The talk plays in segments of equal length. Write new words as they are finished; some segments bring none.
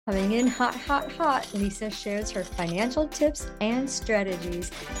Coming in hot, hot, hot, Lisa shares her financial tips and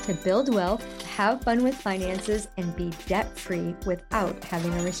strategies to build wealth, have fun with finances, and be debt-free without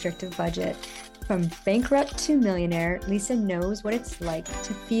having a restrictive budget. From bankrupt to millionaire, Lisa knows what it's like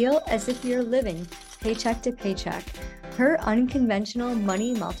to feel as if you're living paycheck to paycheck. Her unconventional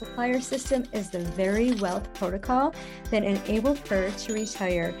money multiplier system is the very wealth protocol that enabled her to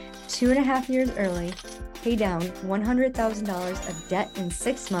retire 2.5 years early, pay down $100,000 of debt in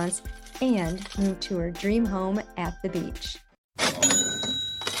 6 months, and move to her dream home at the beach.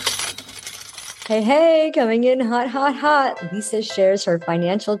 Hey, coming in hot, hot, hot. Lisa shares her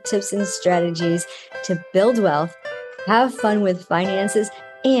financial tips and strategies to build wealth, have fun with finances,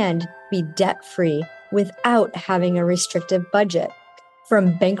 and be debt-free without having a restrictive budget.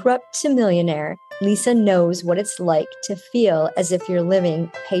 From bankrupt to millionaire, Lisa knows what it's like to feel as if you're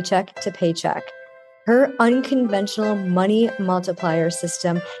living paycheck to paycheck. Her unconventional money multiplier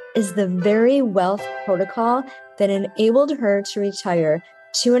system is the very wealth protocol that enabled her to retire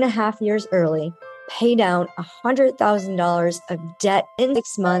 2.5 years early, pay down $100,000 of debt in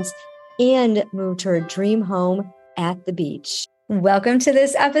 6 months, and move to her dream home at the beach. Welcome to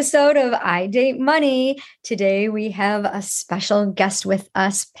this episode of I Date Money. Today we have a special guest with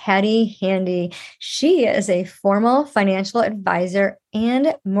us, Patti Handi. She is a formal financial advisor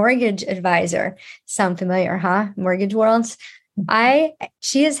and mortgage advisor. Sound familiar, huh? Mortgage worlds.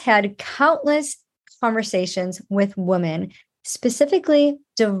 She has had countless conversations with women, specifically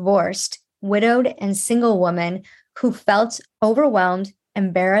divorced, widowed, and single women who felt overwhelmed,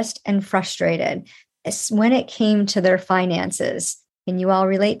 embarrassed, and frustrated when it came to their finances. Can you all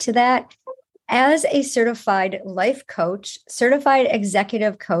relate to that? As a certified life coach, certified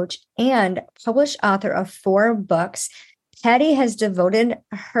executive coach, and published author of 4 books, Patti has devoted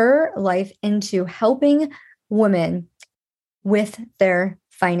her life into helping women with their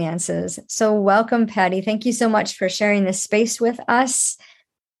finances. So welcome, Patti. Thank you so much for sharing this space with us.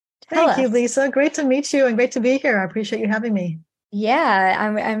 Thank you, Lisa. Great to meet you and great to be here. I appreciate you having me. Yeah,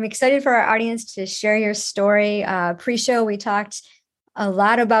 I'm excited for our audience to share your story. Pre-show, we talked a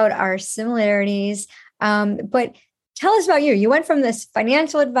lot about our similarities, but tell us about you. You went from this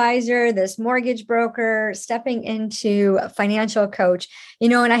financial advisor, this mortgage broker, stepping into a financial coach,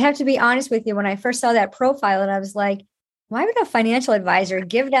 and I have to be honest with you, when I first saw that profile and I was like, why would a financial advisor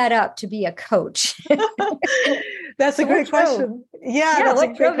give that up to be a coach? That's a great question. Yeah, that's a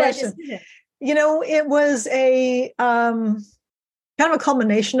great question. It was a kind of a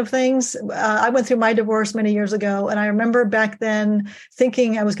culmination of things. I went through my divorce many years ago, and I remember back then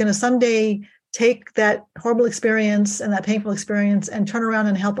thinking I was going to someday take that horrible experience and that painful experience and turn around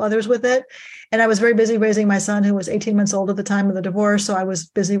and help others with it. And I was very busy raising my son, who was 18 months old at the time of the divorce. So I was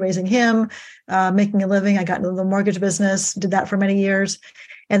busy raising him, making a living. I got into the mortgage business, did that for many years,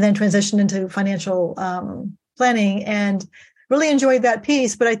 and then transitioned into financial planning and really enjoyed that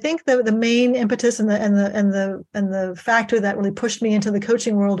piece. But I think the main impetus and the factor that really pushed me into the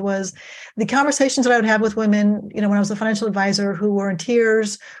coaching world was the conversations that I would have with women, when I was a financial advisor, who were in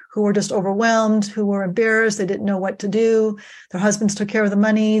tears, who were just overwhelmed, who were embarrassed. They didn't know what to do. Their husbands took care of the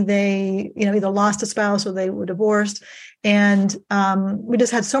money. They, either lost a spouse or they were divorced. And we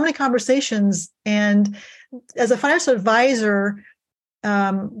just had so many conversations. And as a financial advisor,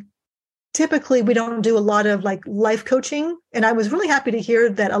 typically, we don't do a lot of life coaching. And I was really happy to hear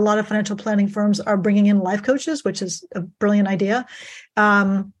that a lot of financial planning firms are bringing in life coaches, which is a brilliant idea.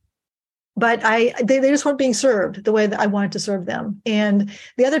 But they just weren't being served the way that I wanted to serve them. And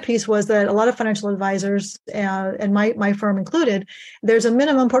the other piece was that a lot of financial advisors, and my firm included, there's a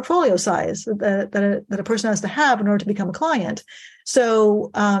minimum portfolio size that a person has to have in order to become a client.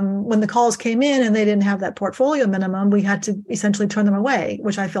 So when the calls came in and they didn't have that portfolio minimum, we had to essentially turn them away,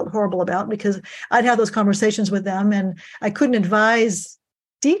 which I felt horrible about, because I'd have those conversations with them and I couldn't advise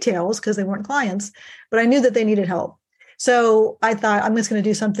details because they weren't clients, but I knew that they needed help. So I thought, I'm just going to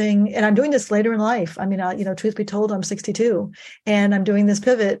do something, and I'm doing this later in life. I mean, truth be told, I'm 62 and I'm doing this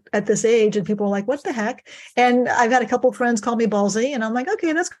pivot at this age, and people are like, what the heck? And I've had a couple of friends call me ballsy, and I'm like,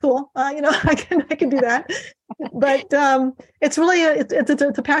 okay, that's cool. I can do that. But it's really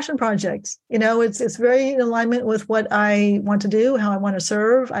it's a passion project. It's very in alignment with what I want to do, how I want to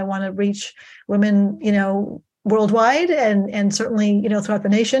serve. I want to reach women, worldwide and certainly, throughout the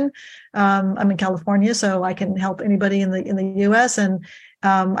nation. I'm in California, so I can help anybody in the US. And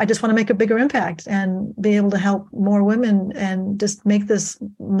I just want to make a bigger impact and be able to help more women and just make this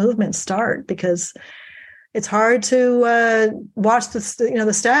movement start, because it's hard to watch the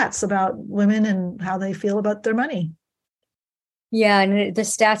stats about women and how they feel about their money. Yeah, and the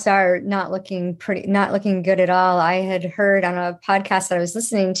stats are not looking good at all. I had heard on a podcast that I was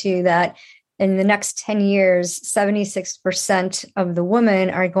listening to that in the next 10 years, 76% of the women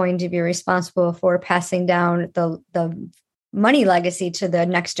are going to be responsible for passing down the money legacy to the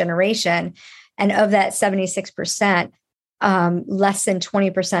next generation. And of that 76%, less than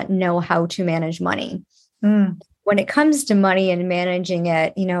 20% know how to manage money. When it comes to money and managing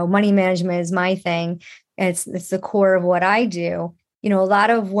it, money management is my thing. It's the core of what I do. A lot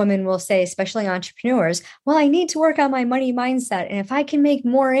of women will say, especially entrepreneurs, well, I need to work on my money mindset. And if I can make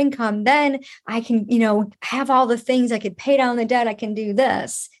more income, then I can, have all the things. I could pay down the debt. I can do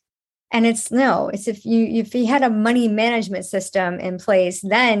this. And it's if you had a money management system in place,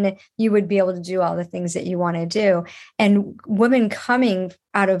 then you would be able to do all the things that you want to do. And women coming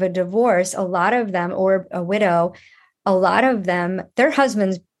out of a divorce, a lot of them, or a widow, a lot of them, their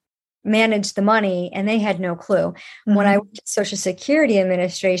husbands managed the money and they had no clue. Mm-hmm. When I worked at Social Security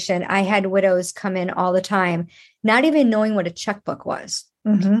Administration, I had widows come in all the time, not even knowing what a checkbook was.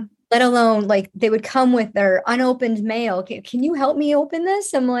 Mm-hmm. Let alone they would come with their unopened mail. Can you help me open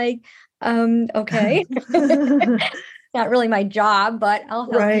this? I'm like, okay. Not really my job, but I'll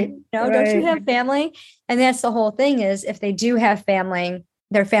help you. Don't you have family? And that's the whole thing is if they do have family,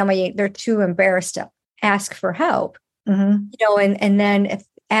 they're too embarrassed to ask for help. Mm-hmm. And then if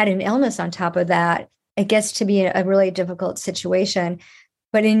add an illness on top of that, it gets to be a really difficult situation.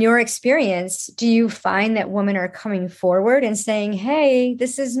 But in your experience, do you find that women are coming forward and saying, hey,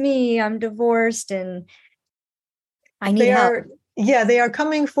 this is me, I'm divorced and I need help? They are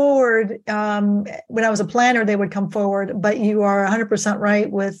coming forward. When I was a planner, they would come forward, but you are 100% right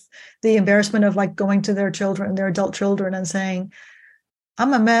with the embarrassment of going to their adult children and saying,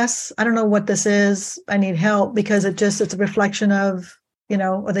 I'm a mess. I don't know what this is. I need help, because it's a reflection of,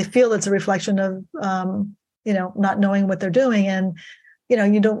 or they feel it's a reflection of, not knowing what they're doing. And,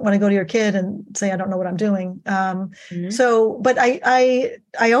 you don't want to go to your kid and say, I don't know what I'm doing. So, but I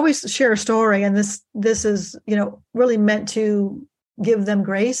always share a story, and this is, really meant to give them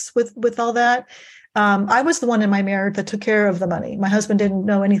grace with all that. I was the one in my marriage that took care of the money. My husband didn't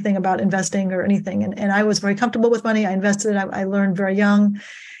know anything about investing or anything. And I was very comfortable with money. I invested, I learned very young.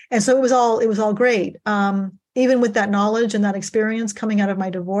 And so it was all great. Even with that knowledge and that experience coming out of my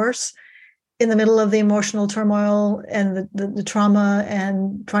divorce, in the middle of the emotional turmoil and the trauma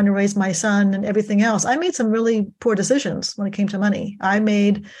and trying to raise my son and everything else, I made some really poor decisions when it came to money. I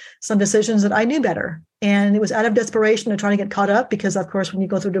made some decisions that I knew better. And it was out of desperation to try to get caught up, because, of course, when you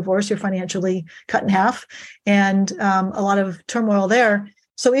go through divorce, you're financially cut in half, and a lot of turmoil there.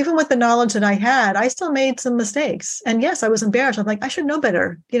 So even with the knowledge that I had, I still made some mistakes. And yes, I was embarrassed. I'm like, I should know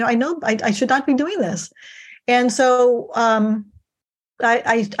better. I know I should not be doing this. And so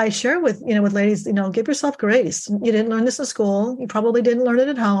I share with ladies, give yourself grace. You didn't learn this in school. You probably didn't learn it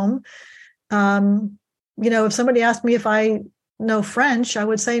at home. If somebody asked me if I know French, I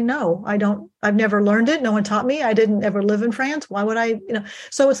would say, no, I don't. I've never learned it. No one taught me. I didn't ever live in France. Why would I,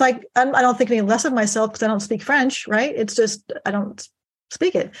 so it's like, I don't think any less of myself because I don't speak French, right? It's just, I don't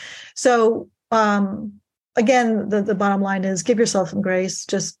speak it. So again, the bottom line is give yourself some grace,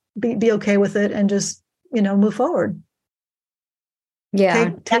 just be okay with it, and just, move forward.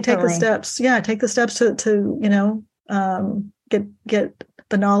 Yeah. Take the steps. Yeah. Take the steps to get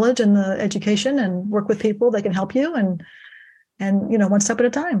the knowledge and the education and work with people that can help you, and one step at a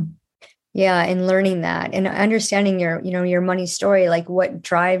time. Yeah. And learning that and understanding your money story, like what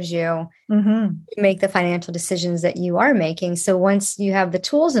drives you to make the financial decisions that you are making. So once you have the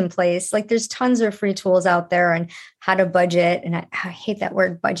tools in place, like there's tons of free tools out there on how to budget. And I hate that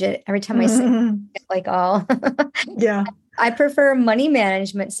word budget. Every time I say it, all. Yeah. I prefer money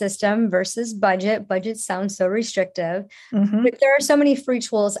management system versus budget. Budget sounds so restrictive, but there are so many free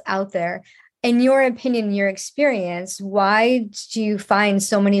tools out there. In your opinion, your experience, why do you find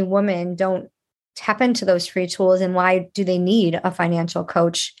so many women don't tap into those free tools, and why do they need a financial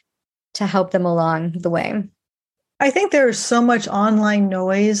coach to help them along the way? I think there's so much online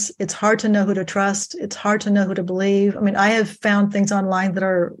noise. It's hard to know who to trust. It's hard to know who to believe. I mean, I have found things online that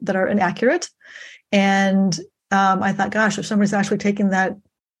are inaccurate, and I thought, gosh, if somebody's actually taking that,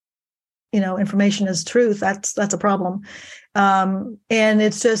 information as truth, that's a problem. And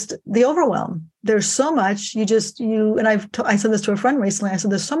it's just the overwhelm. There's so much. And I said this to a friend recently. I said,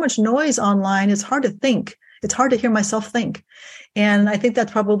 there's so much noise online. It's hard to think. It's hard to hear myself think. And I think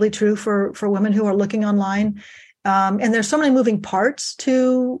that's probably true for women who are looking online. And there's so many moving parts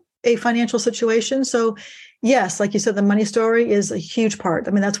to a financial situation. So yes, like you said, the money story is a huge part.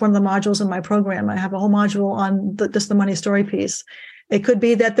 I mean, that's one of the modules in my program. I have a whole module on just the money story piece. It could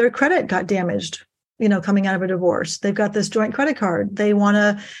be that their credit got damaged. coming out of a divorce. They've got this joint credit card. They want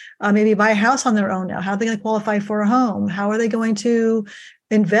to maybe buy a house on their own now. How are they going to qualify for a home? How are they going to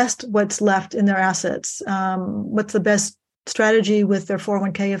invest what's left in their assets? What's the best strategy with their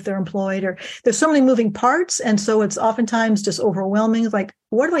 401k if they're employed? Or there's so many moving parts. And so it's oftentimes just overwhelming. It's like,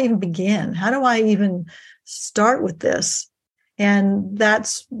 where do I even begin? How do I even start with this? And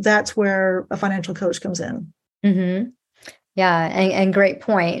that's where a financial coach comes in. Mm-hmm. Yeah. And great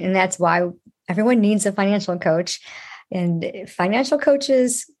point. And that's why everyone needs a financial coach, and financial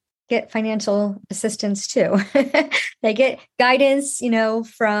coaches get financial assistance too. They get guidance,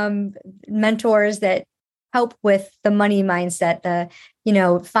 from mentors that help with the money mindset, the,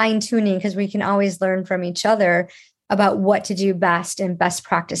 fine tuning, because we can always learn from each other about what to do best and best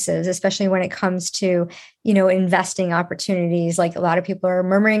practices, especially when it comes to, investing opportunities. Like a lot of people are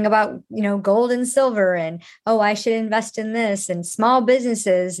murmuring about, gold and silver and, oh, I should invest in this, and small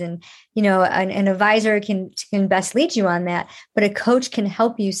businesses, and, an advisor can best lead you on that. But a coach can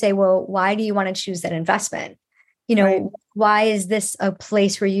help you say, well, why do you want to choose that investment? Right. Why is this a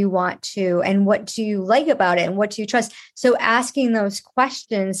place where you want to, and what do you like about it? And what do you trust? So asking those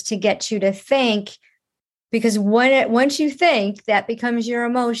questions to get you to think, because once you think, that becomes your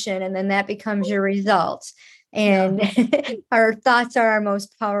emotion, and then that becomes your result. And our thoughts are our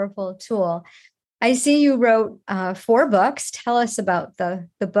most powerful tool. I see you wrote 4 books. Tell us about the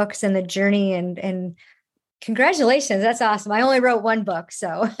books and the journey, and congratulations. That's awesome. I only wrote 1 book,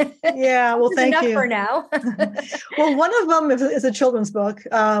 so yeah. Well, thank you for now. Well, one of them is a children's book,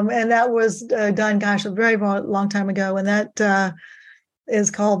 and that was done, a very long time ago, and that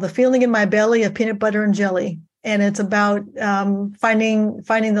is called "The Feeling in My Belly of Peanut Butter and Jelly," and it's about finding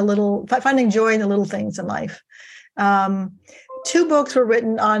joy in the little things in life. 2 books were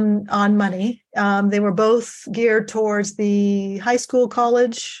written on money. They were both geared towards the high school,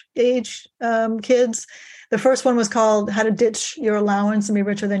 college age kids. The first one was called "How to Ditch Your Allowance and Be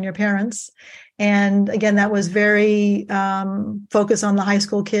Richer Than Your Parents." And again, that was very focused on the high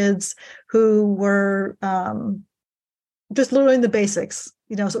school kids who were just learning the basics,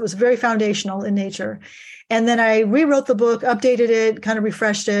 so it was very foundational in nature. And then I rewrote the book, updated it, kind of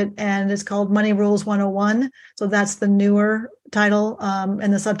refreshed it, and it's called Money Rules 101. So that's the newer title.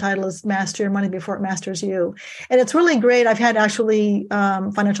 And the subtitle is Master Your Money Before It Masters You. And it's really great. I've had actually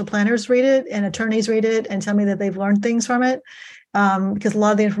financial planners read it and attorneys read it and tell me that they've learned things from it, because a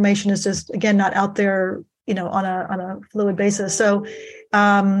lot of the information is just, again, not out there, on a fluid basis. So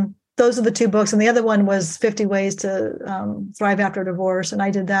those are the 2 books. And the other one was 50 Ways to Thrive After a Divorce. And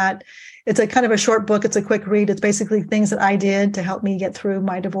I did that. It's a kind of a short book. It's a quick read. It's basically things that I did to help me get through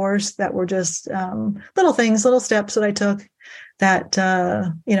my divorce that were just little things, little steps that I took that,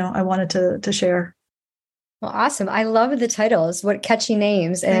 I wanted to share. Well, awesome. I love the titles. What catchy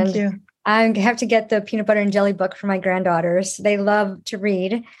names. Thank you. I have to get the peanut butter and jelly book for my granddaughters. They love to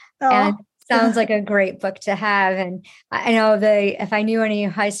read. And sounds like a great book to have. And I know if I knew any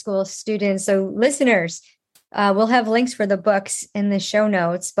high school students, so listeners, we'll have links for the books in the show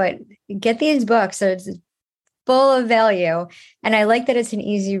notes, but get these books. So it's full of value. And I like that it's an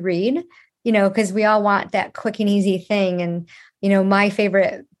easy read, because we all want that quick and easy thing. And, my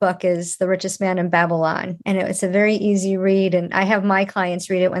favorite book is The Richest Man in Babylon. And it's a very easy read. And I have my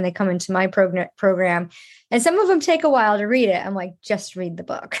clients read it when they come into my program. And some of them take a while to read it. I'm like, just read the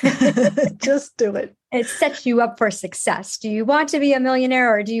book. Just do it. It sets you up for success. Do you want to be a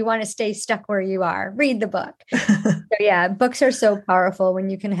millionaire, or do you want to stay stuck where you are? Read the book. So yeah, books are so powerful when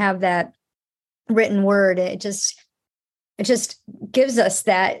you can have that written word. It just gives us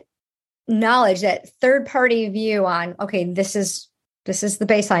that knowledge, that third party view on, okay, this is the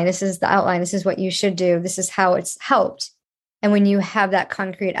baseline. This is the outline. This is what you should do. This is how it's helped. And when you have that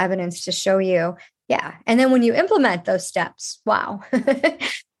concrete evidence to show you, yeah. And then when you implement those steps, wow.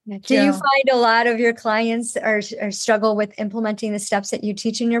 Do you find a lot of your clients are struggle with implementing the steps that you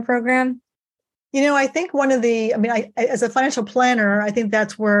teach in your program? I think I as a financial planner, I think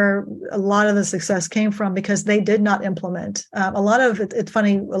that's where a lot of the success came from, because they did not implement. It's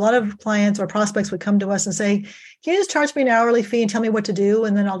funny, a lot of clients or prospects would come to us and say, can you just charge me an hourly fee and tell me what to do,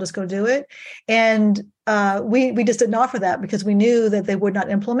 and then I'll just go do it? And we just didn't offer that, because we knew that they would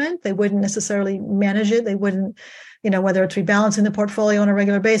not implement. They wouldn't necessarily manage it. They wouldn't, whether it's rebalancing the portfolio on a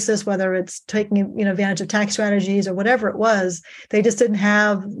regular basis, whether it's taking advantage of tax strategies or whatever it was, they just didn't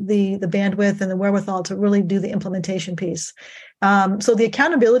have the bandwidth and the wherewithal to really do the implementation piece. So the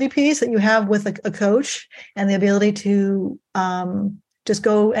accountability piece that you have with a coach, and the ability to just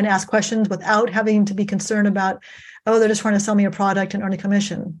go and ask questions without having to be concerned about oh, they're just trying to sell me a product and earn a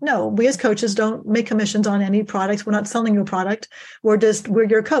commission. No, we as coaches don't make commissions on any products. We're not selling you a product. We're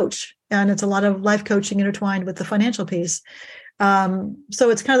your coach. And it's a lot of life coaching intertwined with the financial piece. So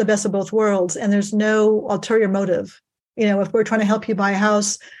it's kind of the best of both worlds. And there's no ulterior motive. If we're trying to help you buy a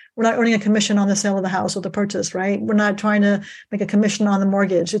house, we're not earning a commission on the sale of the house or the purchase, right? We're not trying to make a commission on the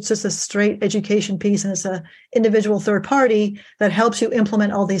mortgage. It's just a straight education piece, and it's an individual third party that helps you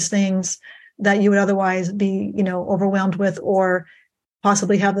implement all these things that you would otherwise be, overwhelmed with, or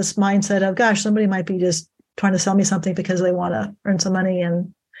possibly have this mindset of, gosh, somebody might be just trying to sell me something because they want to earn some money.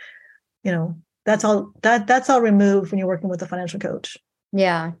 And, that's all removed when you're working with a financial coach.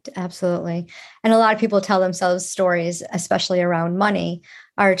 Yeah, absolutely. And a lot of people tell themselves stories, especially around money.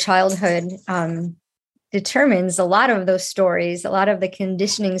 Our childhood determines a lot of those stories, a lot of the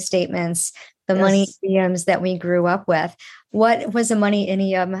conditioning statements, the money idioms that we grew up with. What was a money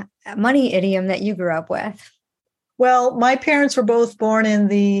idiom that you grew up with? Well, my parents were both born in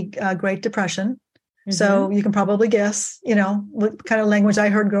the Great Depression. Mm-hmm. So you can probably guess, what kind of language I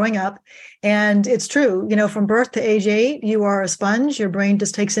heard growing up. And it's true, from birth to age 8, you are a sponge. Your brain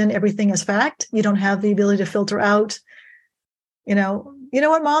just takes in everything as fact. You don't have the ability to filter out, you know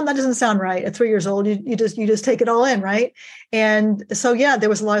what, Mom, that doesn't sound right. At 3 years old, you just take it all in, right? And so, yeah, there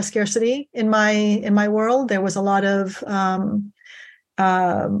was a lot of scarcity in my world. There was a lot of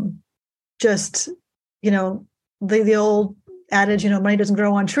just, the old adage, money doesn't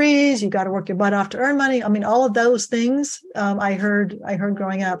grow on trees. You got to work your butt off to earn money. I mean, all of those things I heard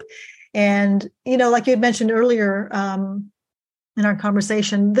growing up. And, like you had mentioned earlier in our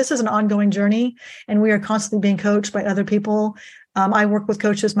conversation, this is an ongoing journey, and we are constantly being coached by other people. I work with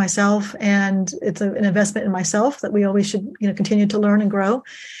coaches myself, and it's an investment in myself that we always should, continue to learn and grow.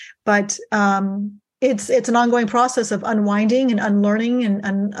 But it's an ongoing process of unwinding and unlearning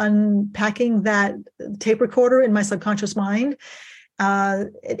and unpacking that tape recorder in my subconscious mind,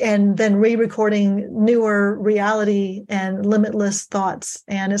 and then re-recording newer reality and limitless thoughts.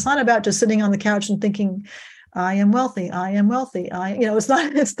 And it's not about just sitting on the couch and thinking, I am wealthy. I am wealthy. It's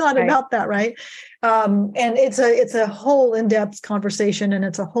not right. About that, right? And it's a whole in-depth conversation, and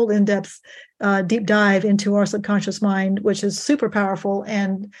it's a whole in-depth deep dive into our subconscious mind, which is super powerful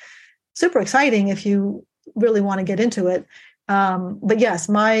and super exciting if you really want to get into it. But yes,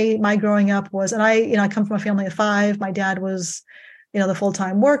 my growing up was, and I come from a family of 5. My dad was, the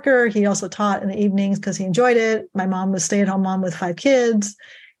full-time worker. He also taught in the evenings because he enjoyed it. My mom was stay-at-home mom with 5 kids.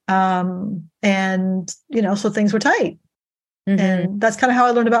 And, so things were tight. Mm-hmm. And that's kind of how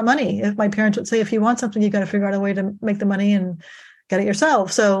I learned about money. If my parents would say, if you want something, you've got to figure out a way to make the money and get it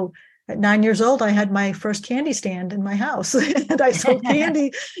yourself. So at 9 years old, I had my first candy stand in my house, and I sold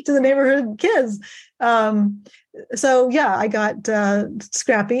candy to the neighborhood kids. So yeah, I got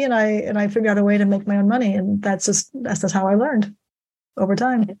scrappy, and I figured out a way to make my own money, and that's just how I learned over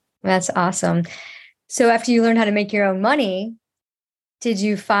time. That's awesome. So after you learned how to make your own money, did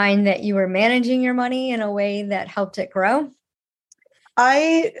you find that you were managing your money in a way that helped it grow?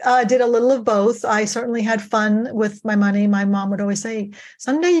 I did a little of both. I certainly had fun with my money. My mom would always say,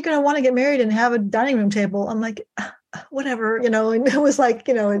 someday you're going to want to get married and have a dining room table. I'm like, whatever, and it was like,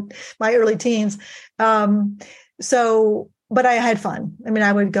 in my early teens. But I had fun. I mean,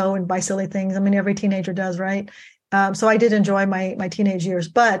 I would go and buy silly things. I mean, every teenager does, right? So I did enjoy my teenage years,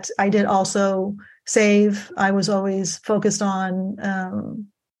 but I did also save. I was always focused on,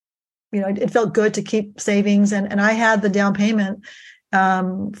 it felt good to keep savings. And I had the down payment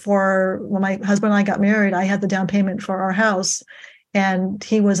for when my husband and I got married. I had the down payment for our house, and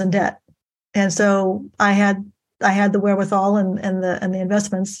he was in debt. And so I had the wherewithal and the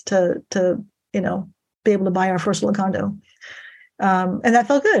investments to be able to buy our first little condo. And that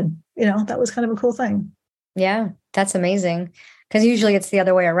felt good. That was kind of a cool thing. Yeah, that's amazing. Because usually it's the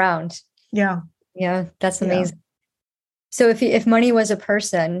other way around. Yeah. Yeah, that's amazing. Yeah. So if money was a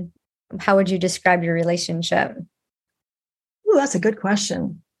person, how would you describe your relationship? Oh, that's a good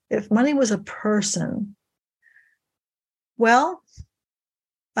question. If money was a person, well,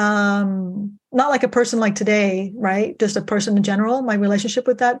 not like a person like today, right? Just a person in general, my relationship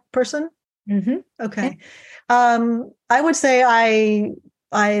with that person. Mm-hmm. Okay. Yeah. I would say I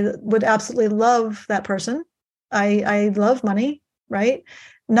would absolutely love that person. I love money, right?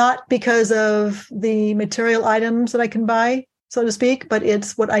 Not because of the material items that I can buy, so to speak, but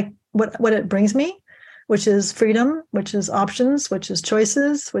it's what it brings me, which is freedom, which is options, which is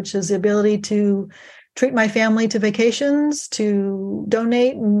choices, which is the ability to treat my family to vacations, to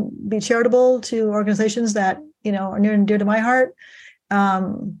donate and be charitable to organizations that, are near and dear to my heart.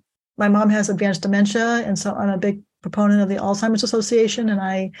 My mom has advanced dementia, and so I'm a big proponent of the Alzheimer's Association, and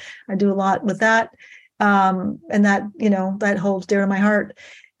I do a lot with that. And that, that holds dear to my heart.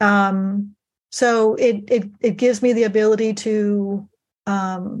 So it gives me the ability to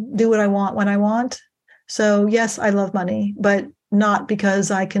do what I want when I want. So yes, I love money, but not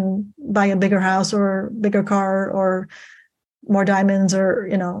because I can buy a bigger house or bigger car or more diamonds, or,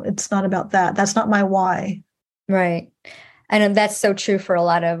 it's not about that. That's not my why. Right. And that's so true for a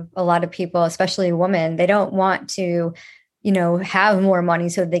lot of people, especially women. They don't want to, have more money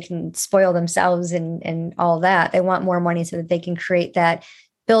so they can spoil themselves and all that. They want more money so that they can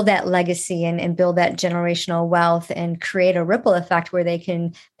build that legacy and build that generational wealth and create a ripple effect where they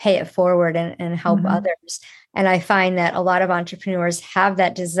can pay it forward and help others. And I find that a lot of entrepreneurs have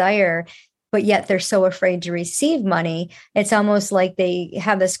that desire, but yet they're so afraid to receive money. It's almost like they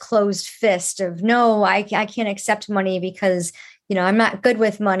have this closed fist of, no, I can't accept money because, I'm not good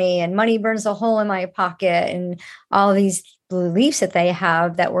with money, and money burns a hole in my pocket, and all these beliefs that they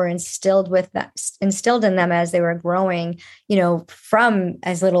have that were instilled in them as they were growing, from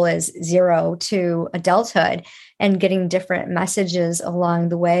as little as 0 to adulthood, and getting different messages along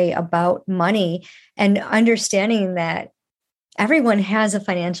the way about money, and understanding that everyone has a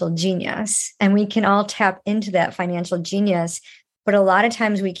financial genius and we can all tap into that financial genius. But a lot of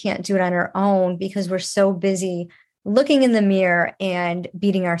times we can't do it on our own because we're so busy looking in the mirror and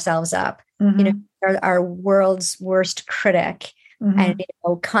beating ourselves up. Our world's worst critic, and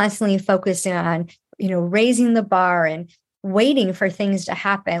constantly focusing on, raising the bar and waiting for things to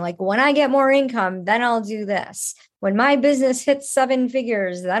happen. Like, when I get more income, then I'll do this. When my business hits 7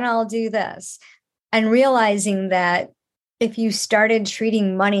 figures, then I'll do this. And realizing that if you started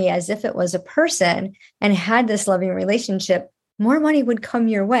treating money as if it was a person and had this loving relationship, more money would come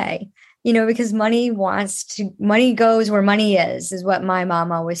your way. Because money goes where money is what my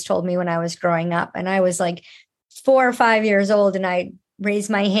mom always told me when I was growing up. And I was like 4 or 5 years old, and I'd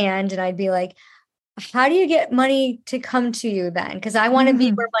raise my hand and I'd be like, how do you get money to come to you then? Because I want to be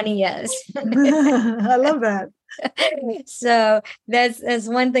where money is. I love that. So that's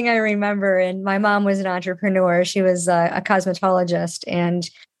one thing I remember. And my mom was an entrepreneur. She was a cosmetologist, and,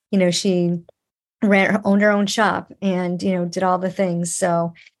 she owned her own shop and, did all the things.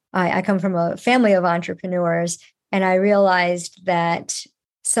 So I come from a family of entrepreneurs, and I realized that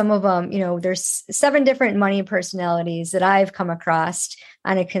some of them, there's 7 different money personalities that I've come across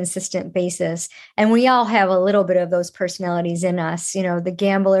on a consistent basis. And we all have a little bit of those personalities in us. The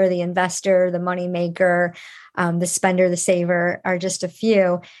gambler, the investor, the money maker, the spender, the saver are just a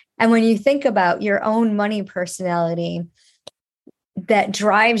few. And when you think about your own money personality that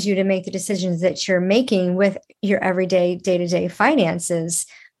drives you to make the decisions that you're making with your everyday, day-to-day finances,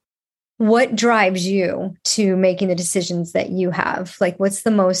 what drives you to making the decisions that you have? Like, what's the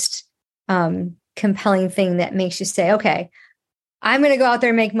most compelling thing that makes you say, okay, I'm going to go out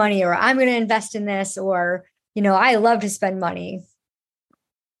there and make money, or I'm going to invest in this, or, I love to spend money?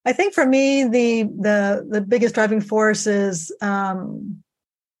 I think for me, the biggest driving force is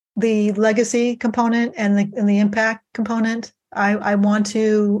the legacy component and the impact component. I want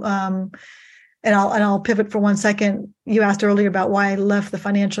to, and I'll pivot for 1 second. You asked earlier about why I left the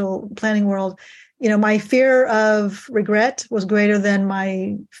financial planning world. My fear of regret was greater than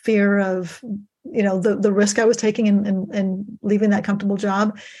my fear of, the risk I was taking and leaving that comfortable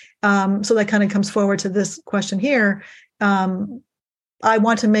job. So that kind of comes forward to this question here. I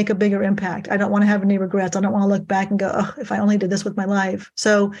want to make a bigger impact. I don't want to have any regrets. I don't want to look back and go, oh, if I only did this with my life.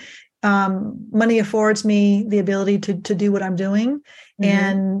 So money affords me the ability to do what I'm doing.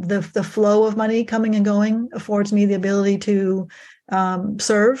 And the flow of money coming and going affords me the ability to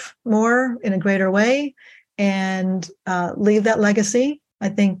serve more in a greater way and leave that legacy. I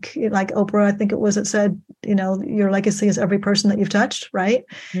think, like Oprah, I think it said, your legacy is every person that you've touched, right?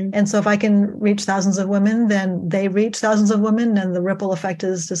 And so if I can reach thousands of women, then they reach thousands of women, and the ripple effect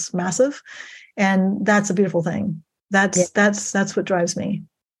is just massive. And that's a beautiful thing. That's what drives me.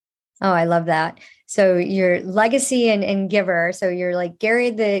 Oh, I love that. So your legacy and giver. So you're like Gary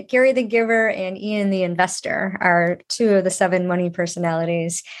the giver and Ian the investor are 2 of the 7 money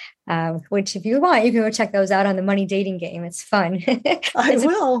personalities. Which, if you want, you can go check those out on the Money Dating Game. It's fun. I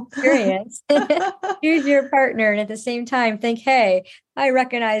will. Experience. Choose your partner, and at the same time, think, hey, I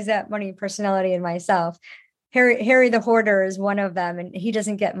recognize that money personality in myself. Harry the Hoarder is one of them, and he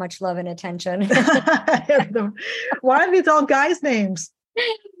doesn't get much love and attention. Why are these all guys' names?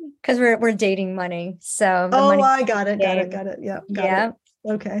 Because we're dating money. So money I got it. Got it. Yeah. Yeah.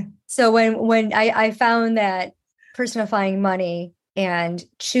 It. Okay. So when I found that personifying money and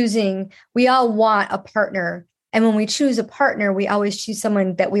choosing, we all want a partner. And when we choose a partner, we always choose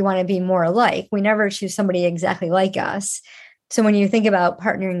someone that we want to be more like. We never choose somebody exactly like us. So when you think about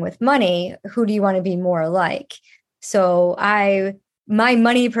partnering with money, who do you want to be more like? So my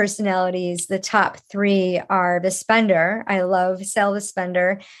money personalities, the top three are the spender. I love sell the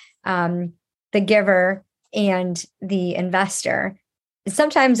spender, the giver, and the investor.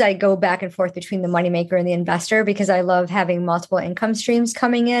 Sometimes I go back and forth between the moneymaker and the investor because I love having multiple income streams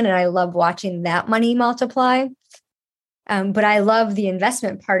coming in and I love watching that money multiply. But I love the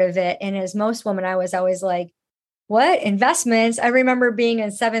investment part of it. And as most women, I was always like, what investments? I remember being in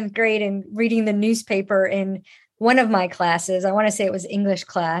 7th grade and reading the newspaper in one of my classes. I want to say it was English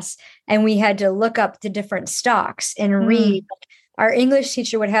class. And we had to look up the different stocks and read. Our English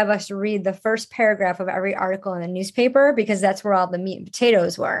teacher would have us read the first paragraph of every article in the newspaper because that's where all the meat and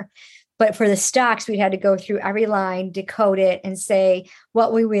potatoes were. But for the stocks, we had to go through every line, decode it, and say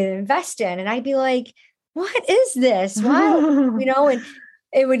what we would invest in. And I'd be like, what is this? Why? And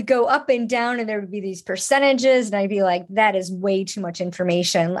it would go up and down and there would be these percentages. And I'd be like, that is way too much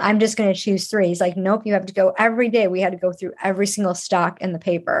information. I'm just going to choose 3. He's like, nope, you have to go every day. We had to go through every single stock in the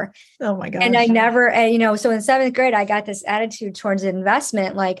paper. Oh my gosh. And I never, so in 7th grade, I got this attitude towards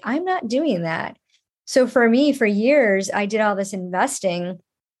investment. Like, I'm not doing that. So for me, for years, I did all this investing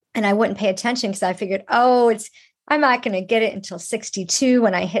and I wouldn't pay attention because I figured, I'm not going to get it until 62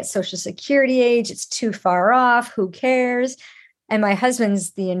 when I hit Social Security age. It's too far off. Who cares? And my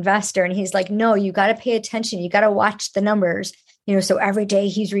husband's the investor and he's like, no, you got to pay attention. You got to watch the numbers, so every day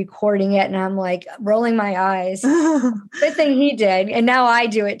he's recording it and I'm like rolling my eyes. Good thing he did. And now I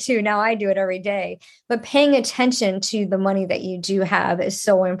do it too. Now I do it every day. But paying attention to the money that you do have is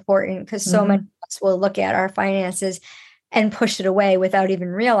so important because so many of us will look at our finances and push it away without even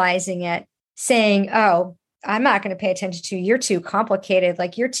realizing it, saying, oh, I'm not going to pay attention to you. You're too complicated.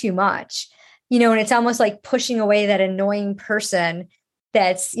 Like you're too much. And it's almost like pushing away that annoying person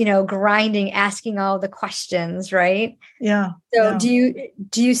that's, grinding, asking all the questions, right? Yeah. So do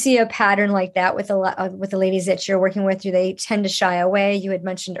you see a pattern like that with the ladies that you're working with? Do they tend to shy away? You had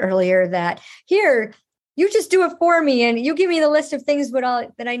mentioned earlier that here, you just do it for me and you give me the list of things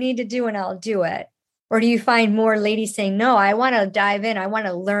that I need to do and I'll do it. Or do you find more ladies saying, no, I want to dive in. I want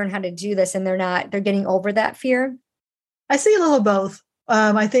to learn how to do this. And they're getting over that fear? I see a little of both.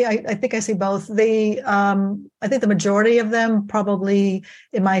 I think I see both. I think the majority of them probably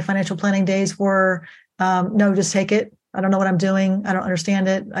in my financial planning days were, no, just take it. I don't know what I'm doing. I don't understand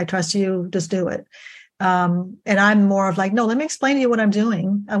it. I trust you. Just do it. And I'm more of like, no, let me explain to you what I'm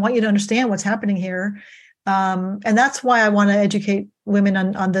doing. I want you to understand what's happening here. And that's why I want to educate women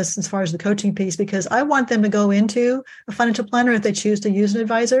on this as far as the coaching piece, because I want them to go into a financial planner if they choose to use an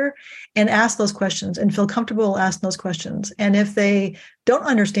advisor and ask those questions and feel comfortable asking those questions. And if they don't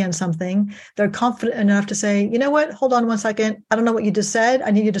understand something, they're confident enough to say, you know what, hold on one second. I don't know what you just said.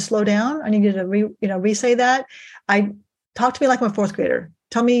 I need you to slow down. I need you to re-say that. Talk to me like I'm a 4th grader.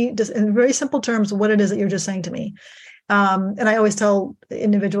 Tell me just in very simple terms what it is that you're just saying to me. And I always tell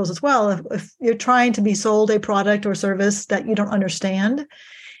individuals as well, if you're trying to be sold a product or service that you don't understand,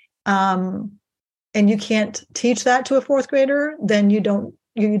 and you can't teach that to a 4th grader, then you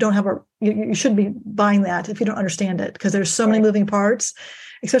should be buying that if you don't understand it, because there's so many moving parts,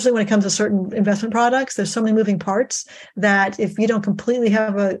 especially when it comes to certain investment products. There's so many moving parts that if you don't completely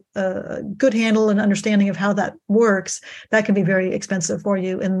have a good handle and understanding of how that works, that can be very expensive for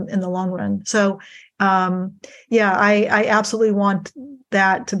you in the long run. So I absolutely want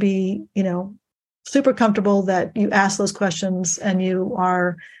that to be, super comfortable that you ask those questions and you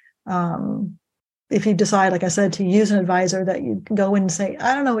are, if you decide, like I said, to use an advisor, that you can go in and say,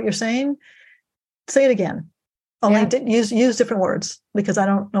 I don't know what you're saying. Say it again. Only use different words because I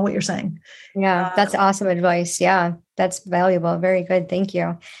don't know what you're saying. Yeah, that's awesome advice. Yeah, that's valuable. Very good. Thank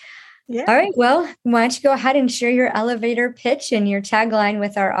you. Yeah. All right. Well, why don't you go ahead and share your elevator pitch and your tagline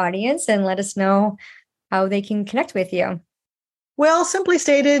with our audience and let us know how they can connect with you. Well, simply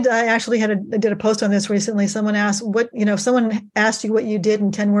stated, I actually did a post on this recently. Someone asked if someone asked you what you did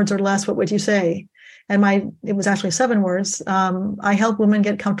in 10 words or less, what would you say? And it was actually 7 words. I help women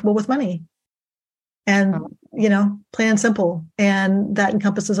get comfortable with money. And, plain and simple. And that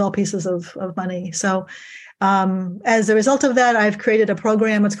encompasses all pieces of money. So as a result of that, I've created a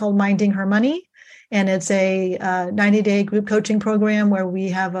program. It's called Minding Her Money. And it's a 90-day group coaching program where we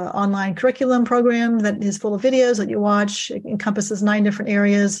have an online curriculum program that is full of videos that you watch. It encompasses 9 different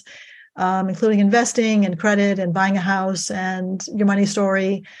areas, including investing and credit and buying a house and your money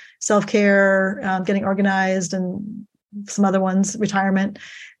story, self-care, getting organized, and some other ones, retirement.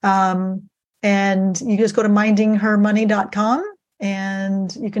 And you just go to mindinghermoney.com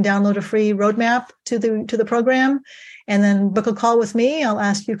and you can download a free roadmap to the program, and then book a call with me. I'll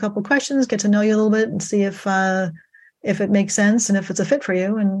ask you a couple of questions, get to know you a little bit, and see if if it makes sense and if it's a fit for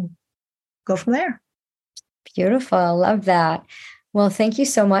you, and go from there. Beautiful. I love that. Well, thank you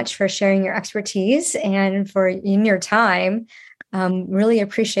so much for sharing your expertise and for in your time. Really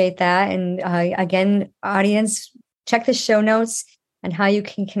appreciate that. And again, audience, check the show notes and how you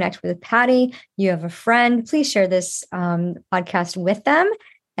can connect with Patti. You have a friend, please share this podcast with them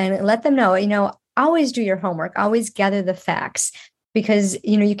and let them know, always do your homework, always gather the facts, because,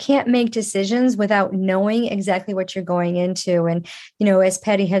 you can't make decisions without knowing exactly what you're going into. And, as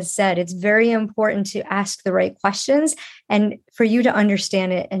Patti has said, it's very important to ask the right questions and for you to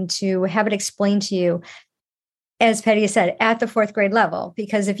understand it and to have it explained to you, as Patti said, at the fourth grade level.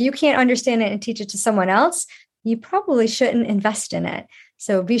 Because if you can't understand it and teach it to someone else, you probably shouldn't invest in it.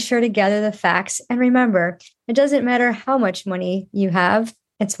 So be sure to gather the facts. And remember, it doesn't matter how much money you have,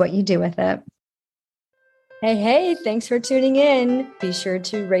 it's what you do with it. Hey, thanks for tuning in. Be sure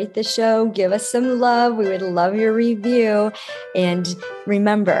to rate the show, give us some love. We would love your review. And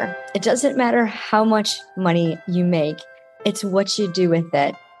remember, it doesn't matter how much money you make, it's what you do with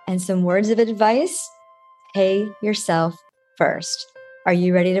it. And some words of advice: pay yourself first. Are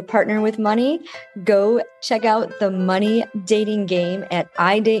you ready to partner with money? Go check out the money dating game at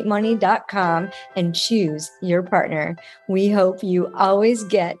idatemoney.com and choose your partner. We hope you always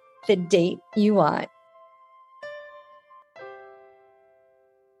get the date you want.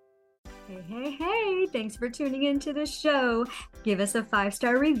 Hey, thanks for tuning into the show. Give us a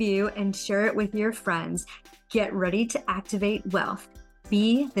 5-star review and share it with your friends. Get ready to activate wealth.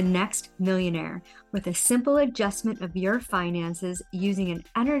 Be the next millionaire with a simple adjustment of your finances using an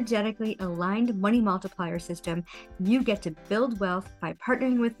energetically aligned money multiplier system. You get to build wealth by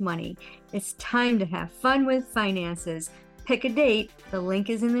partnering with money. It's time to have fun with finances. Pick a date. The link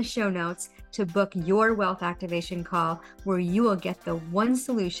is in the show notes to book your wealth activation call, where you will get the one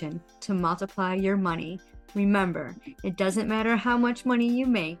solution to multiply your money. Remember, it doesn't matter how much money you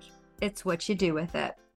make, it's what you do with it.